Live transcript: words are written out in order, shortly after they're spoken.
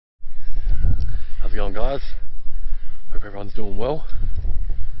on, guys? Hope everyone's doing well.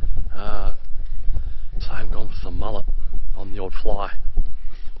 So I'm going for some mullet on the old fly.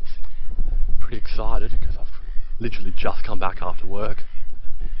 Pretty excited because I've literally just come back after work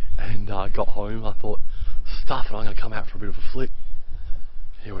and got home. I thought, stuff it, I'm going to come out for a bit of a flick.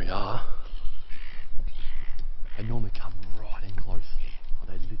 Here we are. They normally come right in close.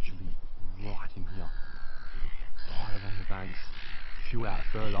 They're literally right in here. Right along the banks. A few out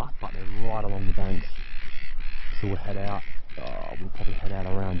further, but they're right along the banks. So we'll head out. We'll probably head out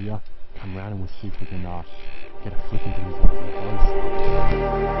around here. Come round and we'll see if we can get a flick into these ones.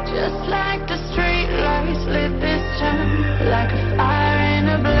 Just like the street lights lit this town, like a fire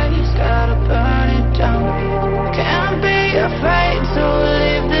in a blaze, gotta burn it down. Can't be afraid to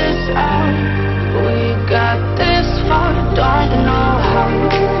live this out. We got this far, don't know how.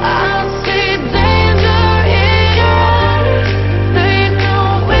 I see danger in your eyes. They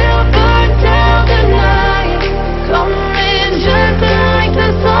know we'll burn down the night. Coming just like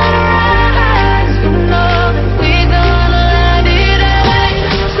the sunrise. You know that we gonna light it up.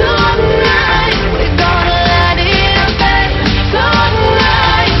 Tonight, we gonna light it up.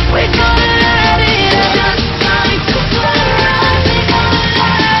 Tonight, we gonna light it up. Just like the sunrise, we gonna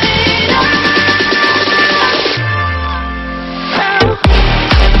light it up.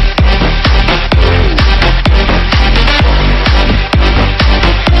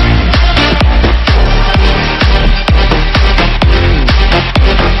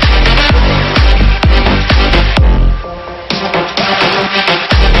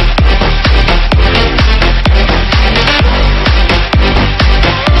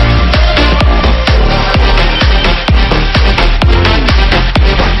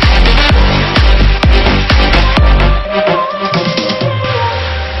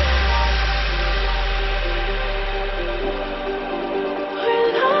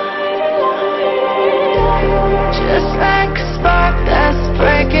 Just like a spark that's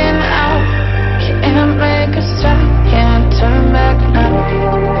breaking out. Can't make a stop, can't turn back now.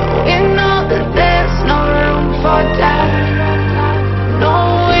 We know that there's no room for doubt. No,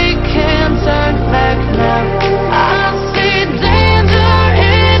 we can't turn back now. I see danger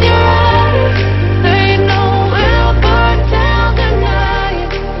in your eyes. They know we'll burn down the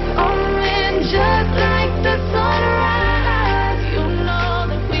night. Coming just like the sunrise. You know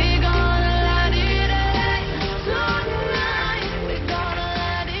that we gonna light it up. Tonight, we gonna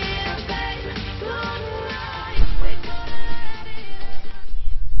light it up, baby. Tonight, we gonna light it up.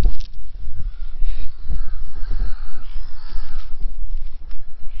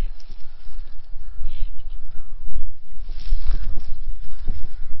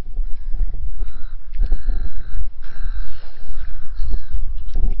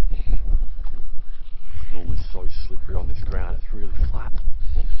 Normally so slippery on this ground, it's really flat.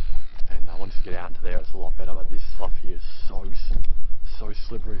 And once you get out into there, it's a lot better. But this stuff here is so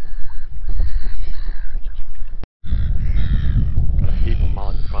slippery. Got a heap of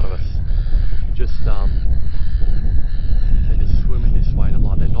mullet in front of us. Just they're just swimming this way, and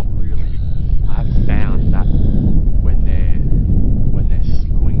they're not really. I have found that when they're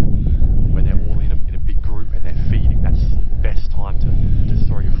swimming, when they're all in a big group and they're feeding, that's the best time to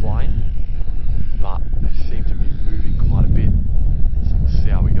throw your fly in. But they seem to be moving quite a bit, so we'll see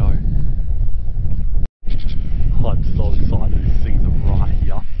how we go. I'm so excited. These things are right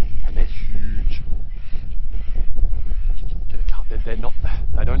here, and they're huge. Get a couple. They're not.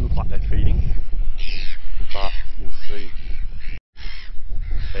 They don't look like they're feeding, but we'll see.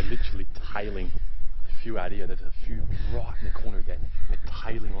 They're literally tailing. A few out here. There's a few right in the corner again. They're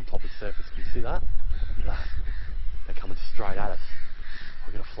tailing on top of the surface. Can you see that? Look at that. They're coming straight at us.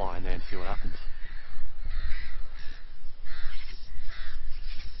 We're gonna fly in there and see what happens.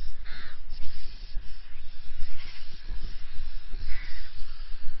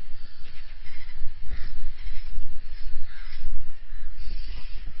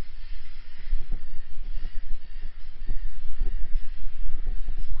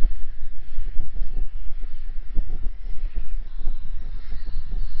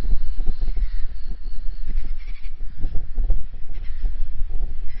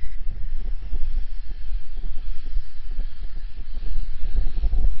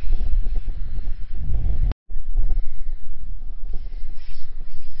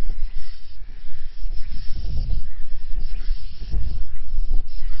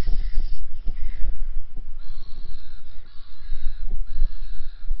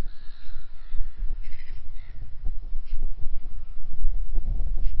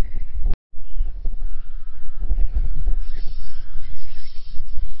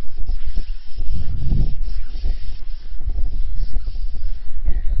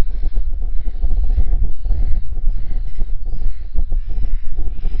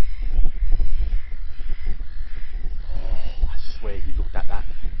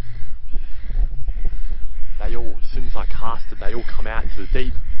 did they all come out into the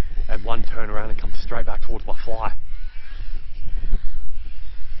deep and one turn around and come straight back towards my fly.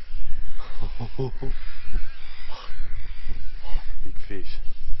 Big fish.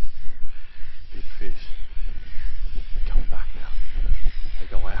 Big fish. They're coming back now. They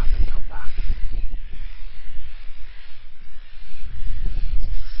go out and come back.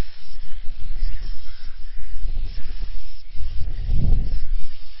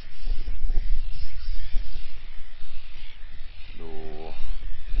 Oh,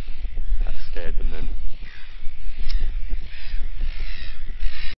 that scared them then.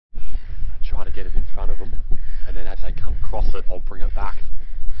 I try to get it in front of them, and then as they come across it, I'll bring it back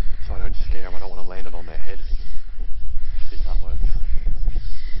so I don't scare them. I don't want to land it on their head. See if that works.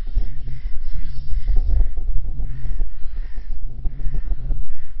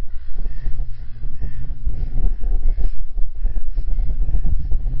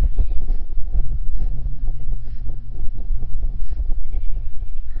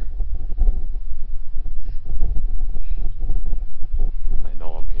 They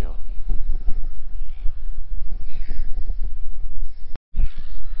know I'm here.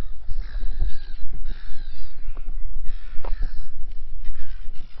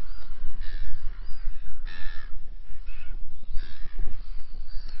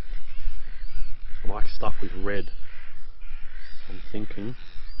 I like stuff with red. I'm thinking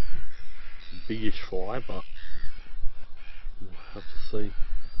biggish fly, but we'll have to see.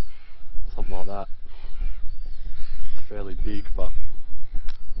 Something like that. It's fairly big, but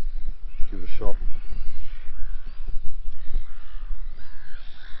give it a shot.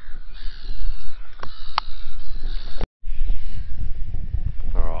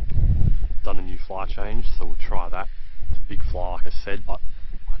 Alright, done a new fly change, so we'll try that. It's a big fly, like I said, but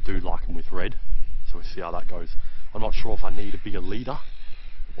I do like them with red, so we'll see how that goes. I'm not sure if I need a bigger leader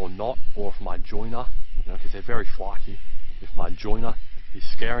or not, or if my joiner, because they're very flighty, if my joiner is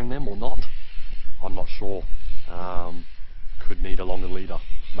scaring them or not, I'm not sure. Could need a longer leader,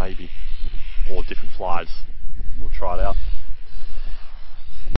 maybe, or different flies. We'll try it out.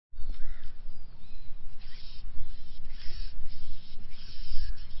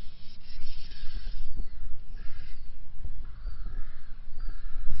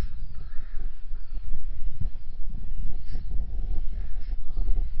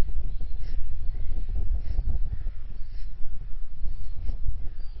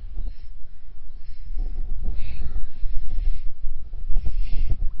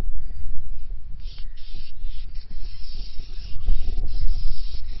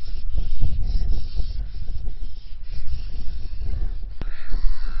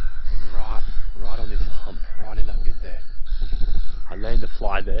 Right on this hump, right in that bit there. I land the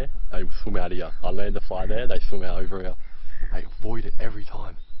fly there, they swim out here. I land the fly there, they swim out over here. They avoid it every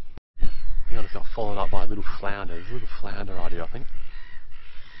time. I think I just got followed up by a little flounder. There's a little flounder right here, I think.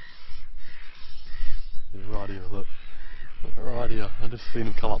 There's right here, look. Right here. I just seen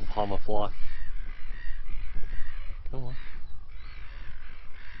him come up behind my fly. Come on.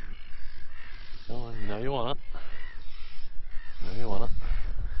 Come on, you know you want it. You know you want it.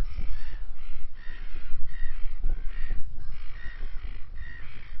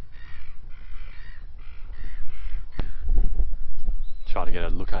 Try to get a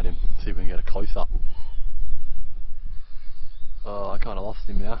look at him, see if we can get a close up. Oh, I kind of lost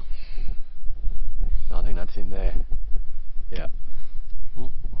him now. No, I think that's in there. Yeah.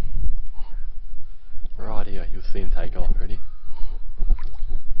 Right here, you'll see him take off. Ready?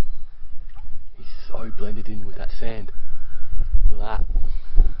 He's so blended in with that sand. Look at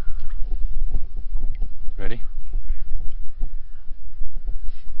that. Ready?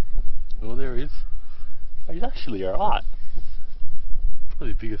 Oh, there he is. Oh, he's actually alright.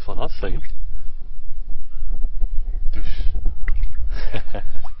 Probably the biggest one I've seen.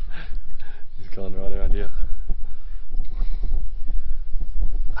 He's going right around here.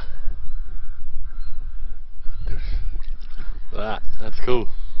 That's cool.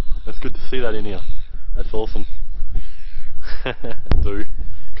 That's good to see that in here. That's awesome. Do,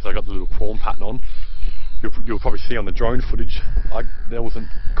 because I got the little prawn pattern on. You'll probably see on the drone footage, there wasn't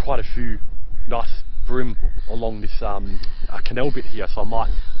quite a few nice brim along this canal bit here, so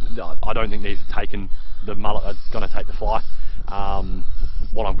I don't think these are taking, the mullet are going to take the fly.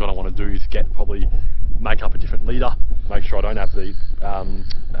 What I'm going to want to do is probably make up a different leader, make sure I don't have the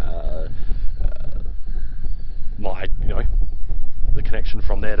the connection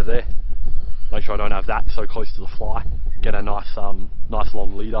from there to there. Make sure I don't have that so close to the fly. Get a nice long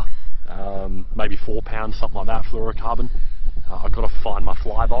leader, maybe 4 pounds, something like that, fluorocarbon. I've got to find my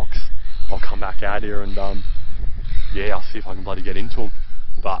fly box. I'll come back out here and yeah, I'll see if I can bloody get into them.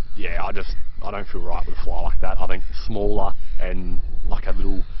 But yeah, don't feel right with a fly like that. I think smaller and like a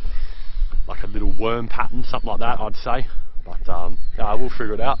little worm pattern, something like that, I'd say. But yeah, we'll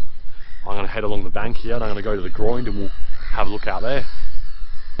figure it out. I'm going to head along the bank here and I'm going to go to the groin and we'll have a look out there.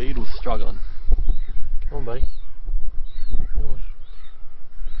 Beetle's struggling. Come on, buddy. Come on.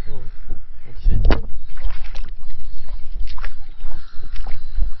 Come on. That's it.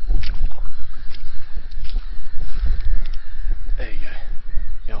 There you go.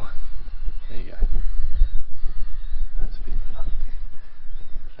 Go on. There you go. That's a bit better.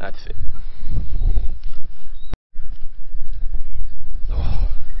 That's it. Oh.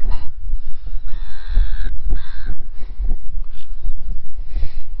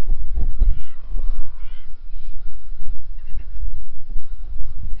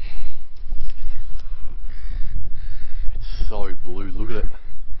 It's so blue, look at it.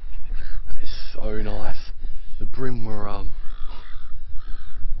 That is so nice. The brim were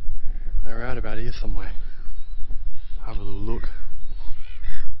they're out about here somewhere. Have a little look.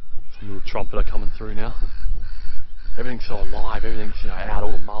 Some little trumpeter coming through now. Everything's so alive, everything's, you know, out,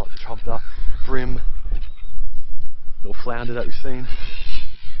 all the mullet, the trumpeter, brim, little flounder that we've seen.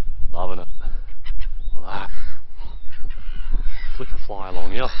 Loving it. Like that. Flick a fly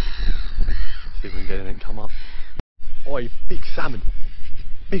along here. See if we can get anything come up. Oi, big salmon.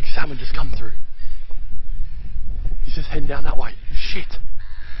 Big salmon just come through. He's just heading down that way. Shit.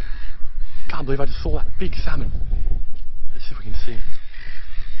 Can't believe I just saw that big salmon. Let's see if we can see him.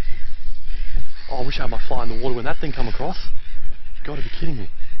 Oh, I wish I had my fly in the water when that thing come across. You've got to be kidding me.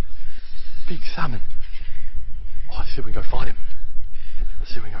 Big salmon. Oh, let's see if we can go find him.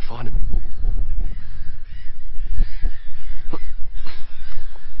 Let's see if we can go find him.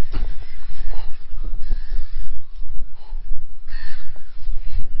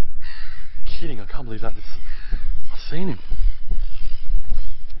 Kidding, I can't believe that. I've seen him.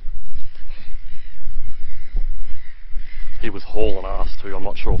 He was hauling ass too. I'm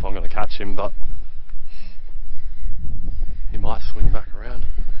not sure if I'm going to catch him, but he might swing back around.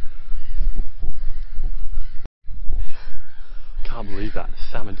 Can't believe that.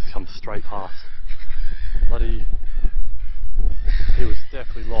 Salmon just comes straight past. Bloody... He was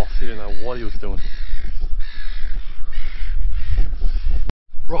definitely lost. He didn't know what he was doing.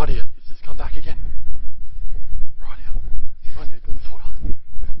 Right here. He's just come back again. Right here. Right here.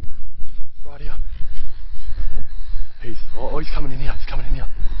 Right here. He's coming in here. He's coming in here.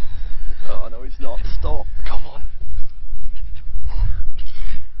 Oh no, he's not. Stop. Come on.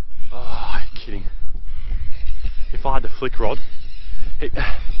 Oh, are you kidding? If I had the flick rod,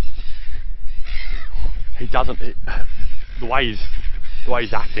 he doesn't. The way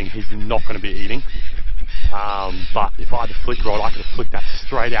he's acting, he's not going to be eating. But if I had the flick rod, I could have flicked that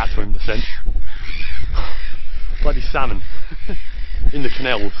straight out to him. Descent. Bloody salmon in the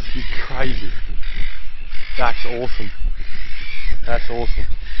canals. He's crazy. That's awesome. That's awesome.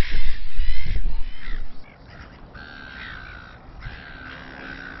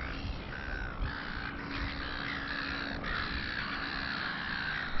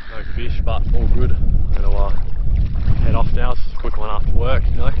 No fish, but all good. I'm gonna head off now. It's just a quick one after work,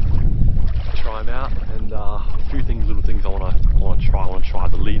 you know. Try them out, and a few things, little things I want to try. I want to try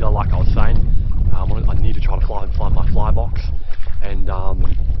the leader, like I was saying. I need to try to find my fly box, and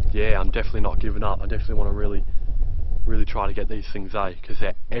yeah, I'm definitely not giving up. I definitely want to really try to get these things, because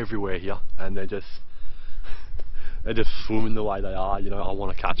they're everywhere here, and they're just swimming the way they are. You know, I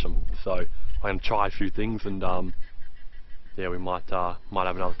want to catch them, so I'm going to try a few things, and yeah, we might have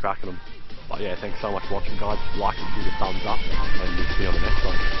another crack at them. But yeah, thanks so much for watching, guys. Like and give it a thumbs up, and we'll see you on the next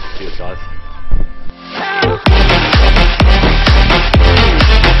one. Cheers, guys.